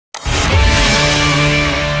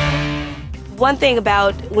One thing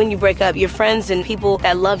about when you break up, your friends and people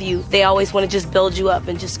that love you, they always want to just build you up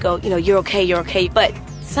and just go, you know, you're okay, you're okay. But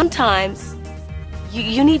sometimes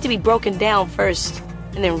you need to be broken down first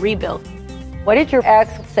and then rebuilt. What did your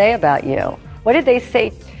ex say about you? What did they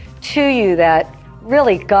say to you that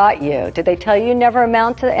really got you? Did they tell you never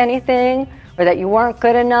amount to anything? Or that you weren't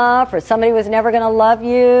good enough? Or somebody was never going to love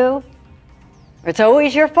you? It's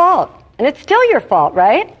always your fault. And it's still your fault,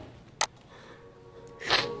 right?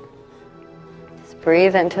 Just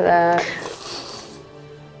breathe into that.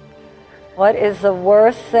 What is the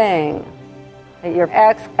worst thing that your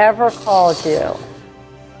ex ever called you?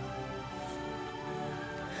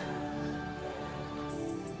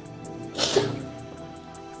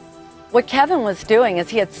 What Kevin was doing is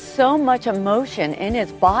he had so much emotion in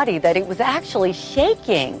his body that it was actually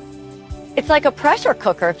shaking. It's like a pressure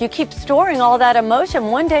cooker. If you keep storing all that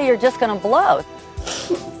emotion, one day you're just going to blow.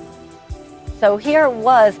 So here it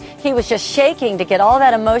was, he was just shaking to get all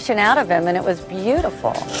that emotion out of him, and it was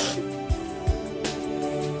beautiful.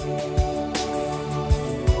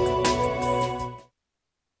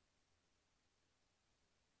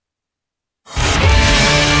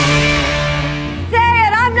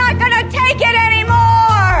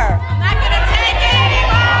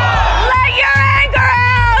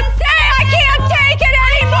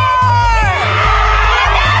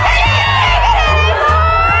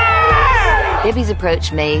 Debbie's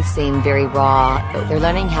approach may seem very raw, but they're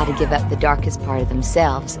learning how to give up the darkest part of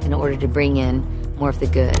themselves in order to bring in more of the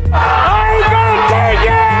good. I ain't gonna take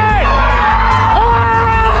it!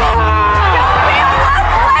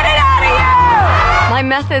 Let it out of you! My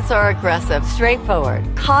methods are aggressive, straightforward.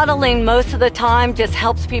 Coddling most of the time just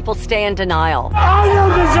helps people stay in denial. I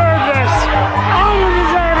don't deserve this! I don't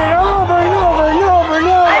deserve it over and over and over and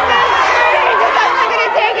over!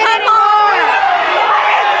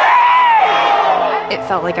 It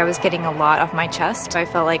felt like I was getting a lot off my chest. I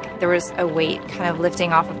felt like there was a weight kind of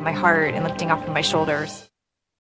lifting off of my heart and lifting off of my shoulders.